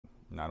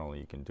not only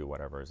you can do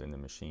whatever is in the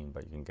machine,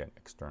 but you can get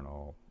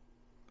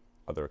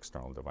other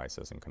external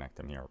devices and connect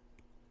them here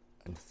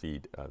and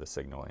feed the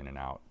signal in and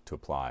out to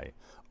apply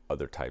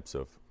other types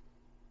of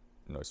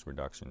noise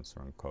reductions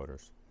or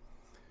encoders.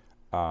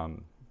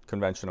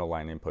 Conventional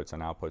line inputs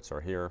and outputs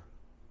are here.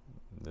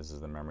 This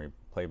is the memory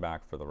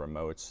playback for the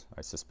remotes.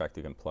 I suspect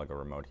you can plug a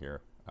remote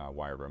here,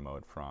 wired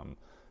remote from,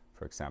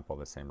 for example,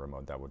 the same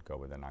remote that would go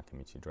with the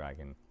Nakamichi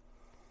Dragon.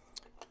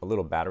 A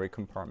little battery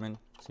compartment.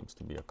 Seems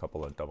to be a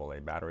couple of AA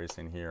batteries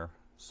in here,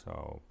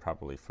 so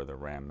probably for the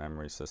RAM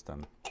memory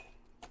system.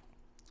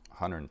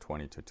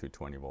 120 to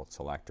 220 volt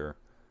selector,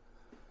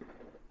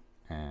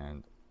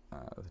 and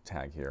the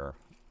tag here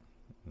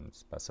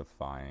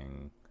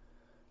specifying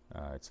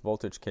its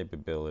voltage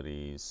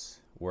capabilities,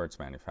 where it's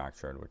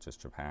manufactured, which is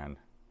Japan,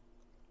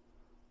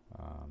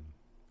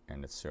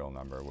 and its serial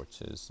number,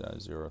 which is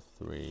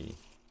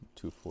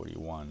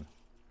 03241.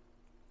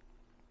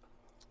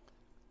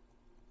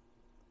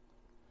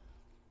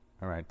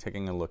 All right,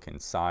 taking a look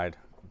inside.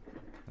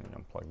 Let me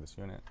unplug this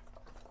unit.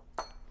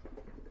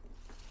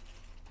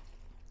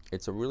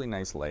 It's a really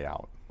nice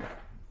layout.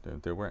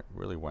 They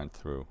really went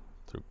through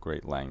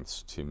great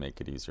lengths to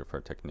make it easier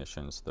for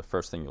technicians. The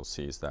first thing you'll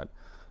see is that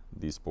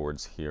these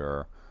boards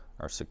here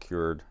are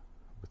secured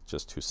with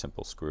just 2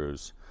 simple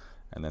screws,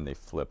 and then they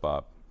flip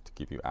up to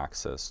give you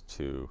access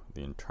to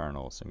the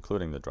internals,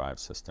 including the drive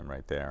system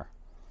right there,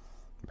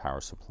 the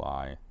power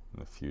supply,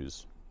 and the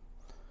fuse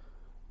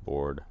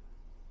board,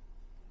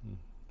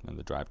 and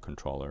the drive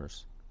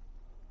controllers.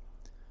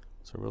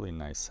 It's a really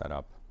nice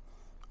setup.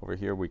 Over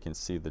here we can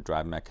see the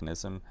drive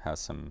mechanism has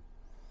some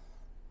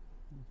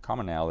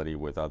commonality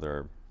with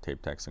other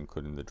tape decks,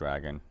 including the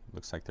Dragon.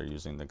 Looks like they're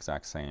using the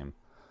exact same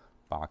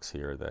box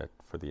here that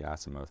for the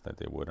azimuth that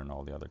they would on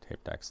all the other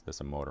tape decks.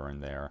 There's a motor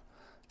in there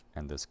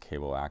and this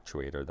cable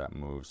actuator that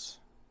moves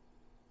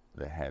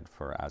the head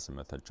for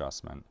azimuth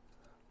adjustment.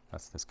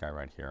 That's this guy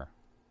right here.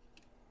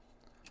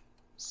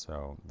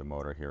 So the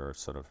motor here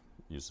sort of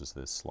uses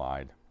this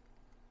slide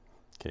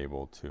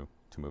cable to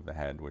move the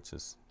head, which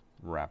is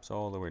wraps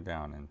all the way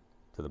down and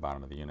to the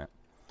bottom of the unit.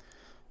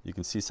 You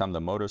can see some of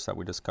the motors that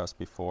we discussed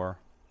before.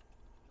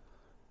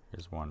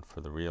 Here's one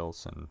for the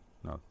reels, and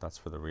no, that's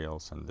for the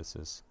reels, and this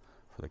is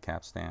for the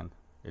capstan.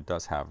 It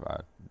does have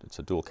it's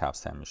a dual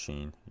capstan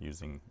machine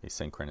using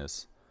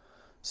asynchronous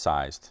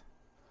sized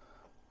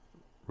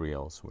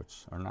reels,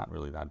 which are not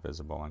really that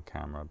visible on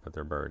camera, but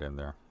they're buried in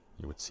there.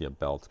 You would see a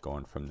belt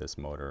going from this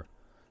motor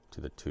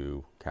to the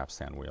 2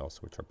 capstan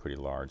wheels, which are pretty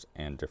large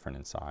and different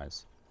in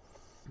size.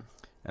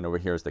 And over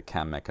here is the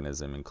cam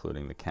mechanism,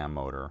 including the cam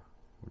motor,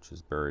 which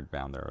is buried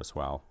down there as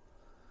well,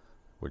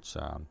 which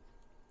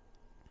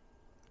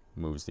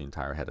moves the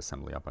entire head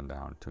assembly up and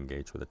down to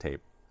engage with the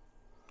tape.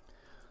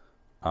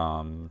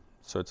 So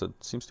it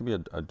seems to be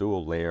a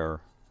dual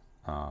layer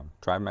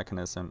drive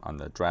mechanism. On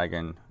the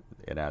Dragon,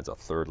 it adds a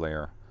 3rd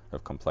layer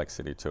of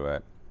complexity to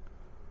it,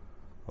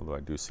 although I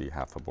do see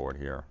half a board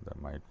here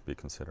that might be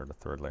considered a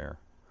 3rd layer.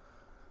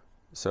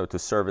 So to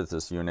service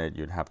this unit,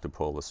 you'd have to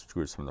pull the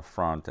screws from the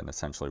front and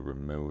essentially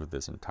remove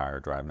this entire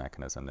drive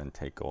mechanism, then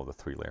take all the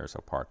 3 layers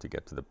apart to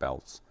get to the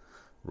belts,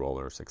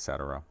 rollers,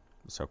 etc.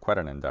 So quite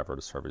an endeavor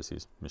to service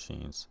these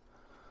machines.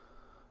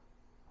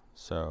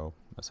 So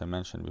as I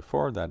mentioned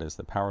before, that is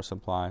the power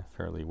supply,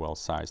 fairly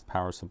well-sized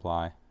power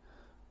supply.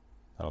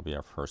 That'll be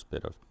our first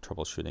bit of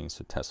troubleshooting,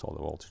 to test all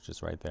the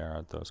voltages right there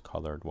at those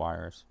colored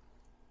wires.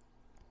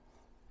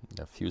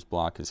 The fuse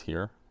block is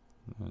here,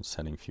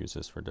 setting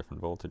fuses for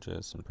different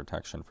voltages and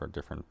protection for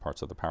different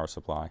parts of the power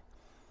supply.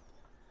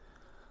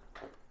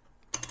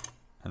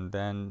 And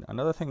then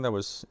another thing that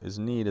is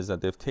neat is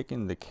that they've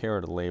taken the care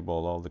to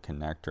label all the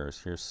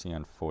connectors. Here's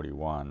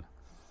CN41.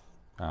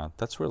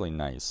 That's really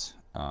nice.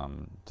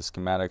 The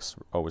schematics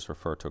always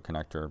refer to a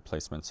connector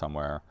placement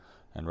somewhere,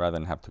 and rather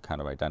than have to kind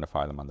of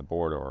identify them on the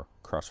board or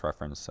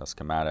cross-reference a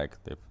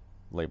schematic, they've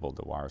labeled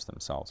the wires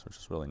themselves, which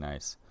is really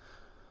nice.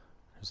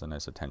 There's a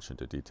nice attention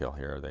to detail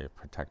here. They've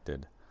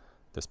protected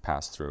this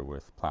pass-through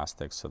with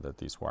plastic so that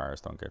these wires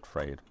don't get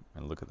frayed.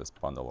 And look at this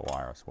bundle of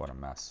wires, what a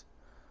mess.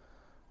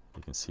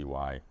 You can see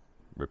why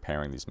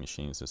repairing these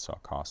machines is so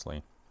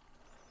costly.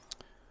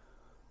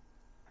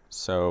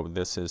 So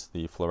this is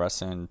the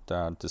fluorescent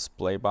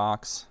display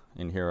box.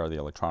 In here are the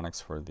electronics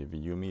for the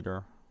VU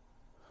meter.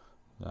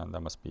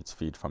 That must be its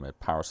feed from a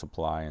power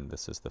supply, and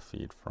this is the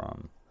feed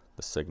from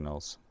the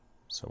signals.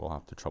 So we'll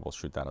have to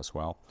troubleshoot that as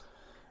well.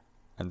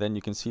 And then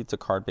you can see it's a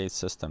card-based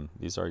system.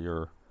 These are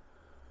your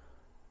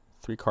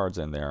 3 cards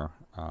in there.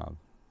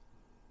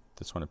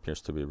 This one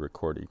appears to be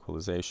record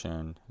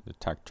equalization,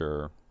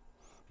 detector,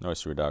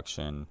 noise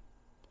reduction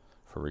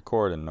for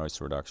record, and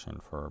noise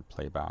reduction for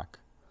playback.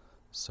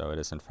 So it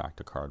is in fact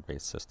a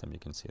card-based system. You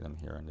can see them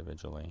here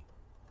individually.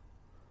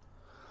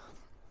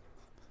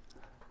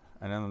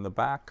 And then on the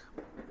back,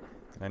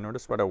 I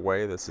noticed right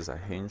away this is a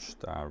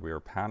hinged rear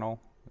panel.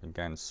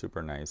 Again,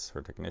 super nice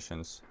for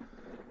technicians.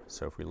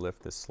 So if we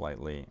lift this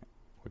slightly,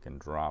 we can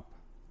drop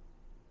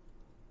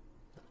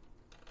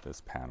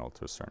this panel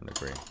to a certain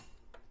degree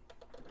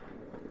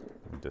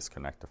and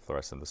disconnect the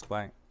fluorescent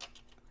display.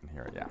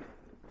 here, yeah.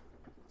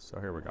 So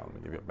here we go. Let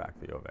me give you a back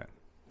view of it.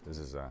 This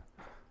is a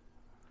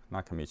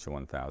Nakamichi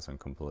 1000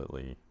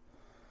 completely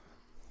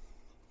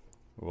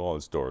with all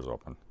its doors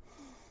open.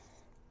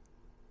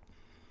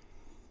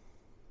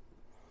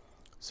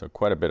 So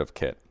quite a bit of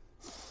kit.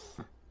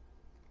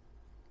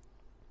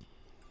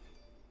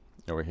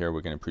 Over here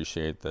we can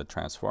appreciate the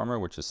transformer,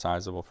 which is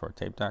sizable for a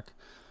tape deck.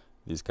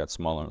 These got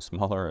smaller and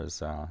smaller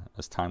as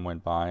time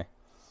went by.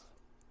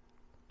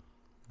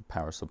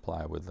 Power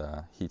supply with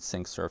a heat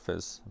sink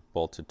surface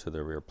bolted to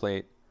the rear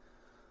plate.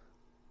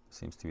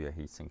 Seems to be a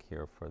heat sink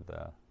here for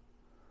the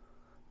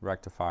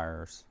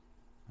rectifiers,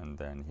 and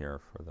then here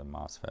for the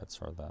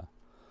MOSFETs or the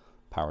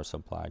power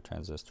supply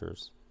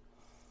transistors,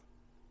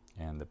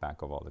 and the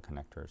back of all the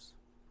connectors.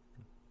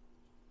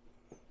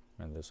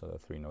 And these are the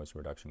 3 noise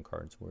reduction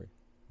cards we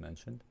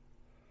mentioned.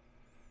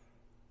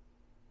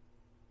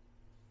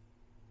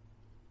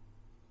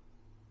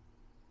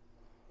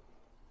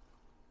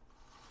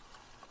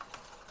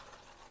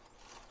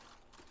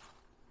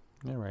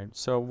 All right,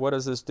 so what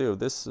does this do?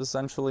 This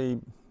essentially,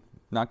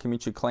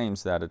 Nakamichi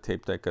claims that a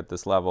tape deck at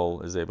this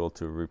level is able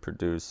to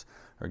reproduce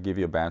or give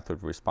you a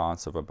bandwidth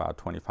response of about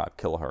 25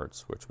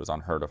 kilohertz, which was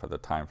unheard of at the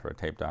time for a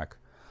tape deck.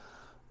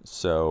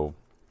 So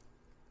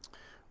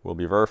we'll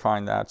be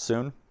verifying that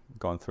soon,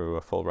 going through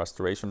a full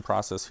restoration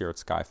process here at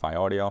SkyFi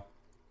Audio,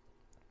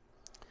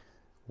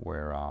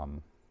 where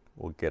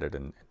we'll get it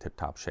in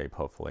tip-top shape,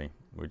 hopefully.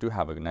 We do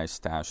have a nice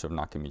stash of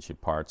Nakamichi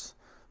parts,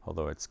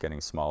 although it's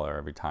getting smaller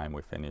every time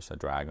we finish a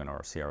Dragon or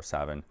a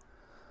CR7.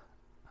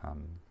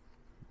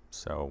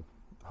 So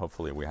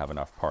hopefully we have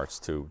enough parts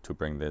to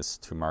bring this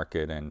to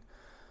market and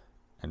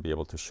be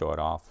able to show it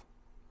off.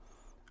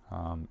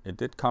 It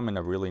did come in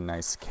a really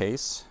nice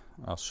case.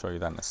 I'll show you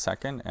that in a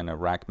second, and a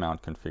rack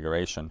mount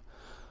configuration.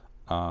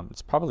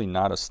 It's probably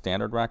not a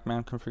standard rack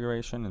mount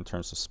configuration in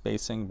terms of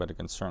spacing, but it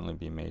can certainly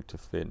be made to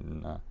fit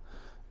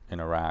in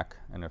a rack.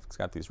 And it's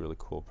got these really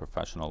cool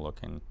professional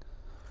looking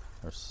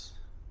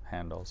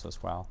handles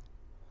as well.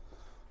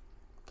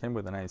 Came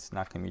with a nice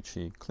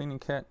Nakamichi cleaning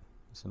kit.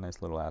 It's a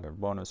nice little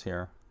added bonus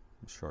here.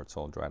 I'm sure it's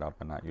all dried up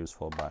and not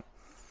useful, but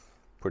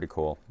pretty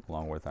cool,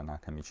 along with a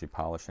Nakamichi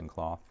polishing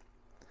cloth.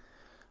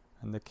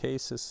 And the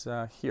case is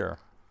here.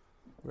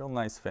 Real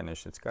nice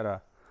finish. It's got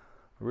a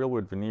real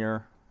wood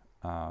veneer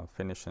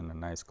finish and a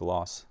nice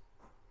gloss,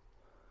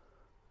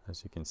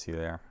 as you can see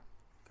there.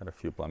 Got a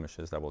few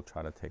blemishes that we'll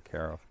try to take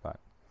care of, but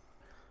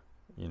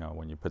you know,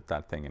 when you put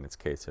that thing in its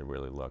case, it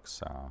really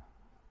looks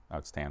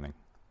outstanding.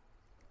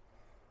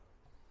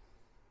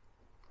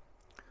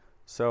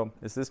 So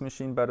is this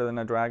machine better than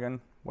a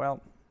Dragon?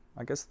 Well,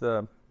 I guess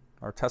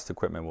our test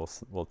equipment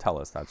will tell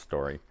us that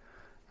story.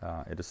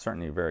 It is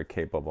certainly very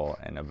capable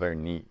and a very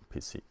neat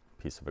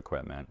piece of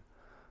equipment.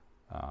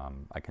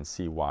 I can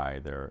see why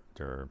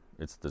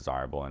it's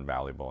desirable and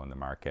valuable in the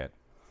market.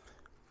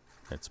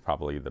 It's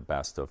probably the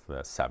best of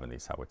the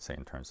 70s, I would say,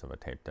 in terms of a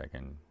tape deck,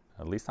 and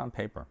at least on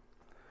paper.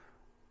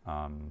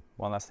 One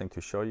last thing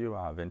to show you,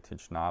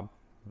 Vintage Knob,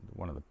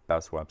 one of the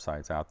best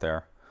websites out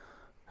there.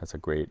 Has a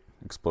great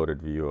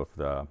exploded view of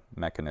the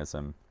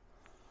mechanism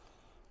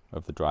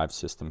of the drive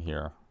system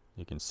here.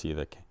 You can see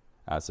the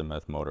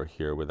azimuth motor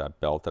here with that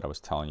belt that I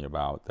was telling you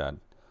about that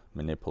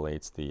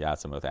manipulates the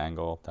azimuth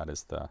angle. That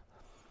is the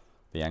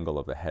angle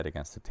of the head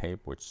against the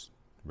tape, which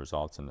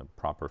results in the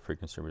proper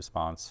frequency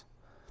response.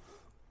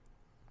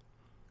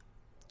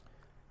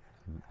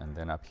 And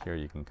then up here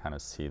you can kind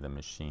of see the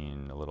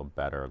machine a little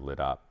better lit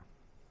up.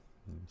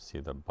 You see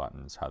the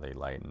buttons, how they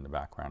light in the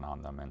background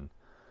on them, and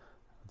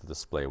the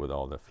display with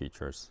all the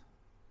features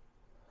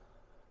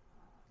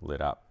lit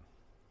up.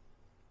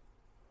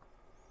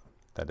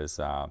 That is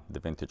the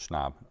Vintage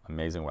Knob.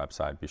 Amazing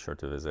website. Be sure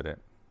to visit it.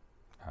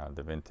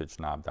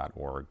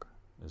 thevintageknob.org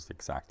is the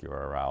exact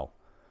URL.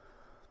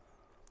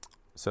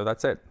 So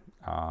that's it.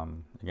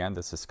 Again,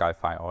 this is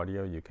SkyFi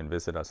Audio. You can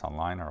visit us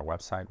online on our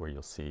website, where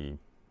you'll see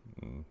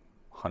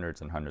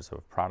hundreds and hundreds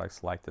of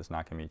products like this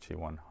Nakamichi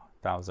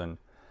 1000.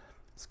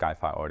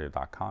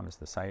 SkyFiaudio.com is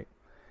the site.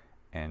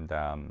 And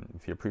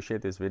if you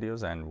appreciate these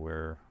videos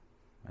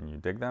and you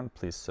dig them,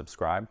 please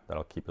subscribe.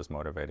 That'll keep us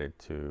motivated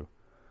to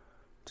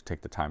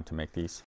take the time to make these.